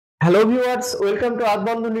Hello viewers, welcome to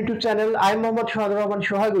Bondhon YouTube channel. I am Mohammad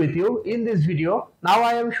Shohag with you. In this video, now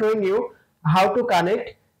I am showing you how to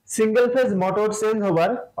connect single phase motor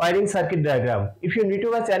changeover wiring circuit diagram. If you are new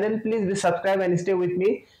to my channel, please be subscribed and stay with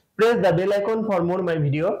me. Press the bell icon for more my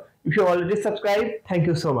video. If you already subscribed, thank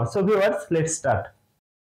you so much. So viewers, let's start.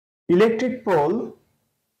 Electric pole,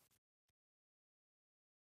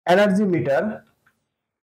 energy meter,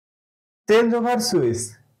 changeover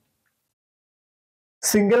switch,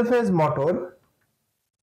 single phase motor,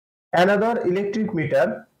 another electric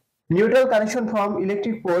meter, neutral connection from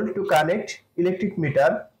electric pole to connect electric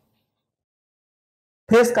meter,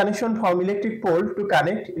 phase connection from electric pole to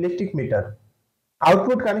connect electric meter,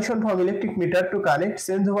 output connection from electric meter to connect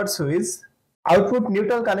changeover switch, output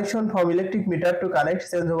neutral connection from electric meter to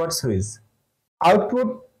connect changeover switch,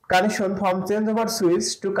 output connection from changeover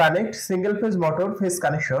switch to connect single phase motor phase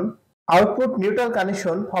connection, output neutral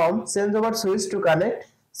connection from changeover switch to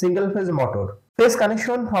connect single phase motor, phase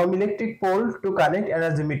connection from electric pole to connect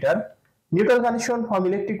energy meter, neutral connection from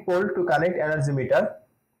electric pole to connect energy meter,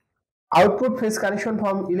 output phase connection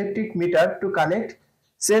from electric meter to connect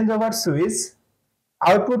changeover switch,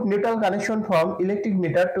 output neutral connection from electric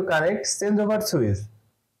meter to connect changeover switch.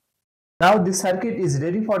 Now this circuit is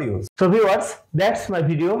ready for use. So viewers, that's my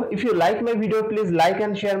video. If you like my video, please like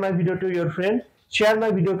and share my video to your friend. Share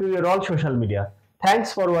my video to your all social media.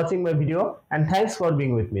 Thanks for watching my video and thanks for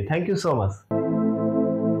being with me. Thank you so much.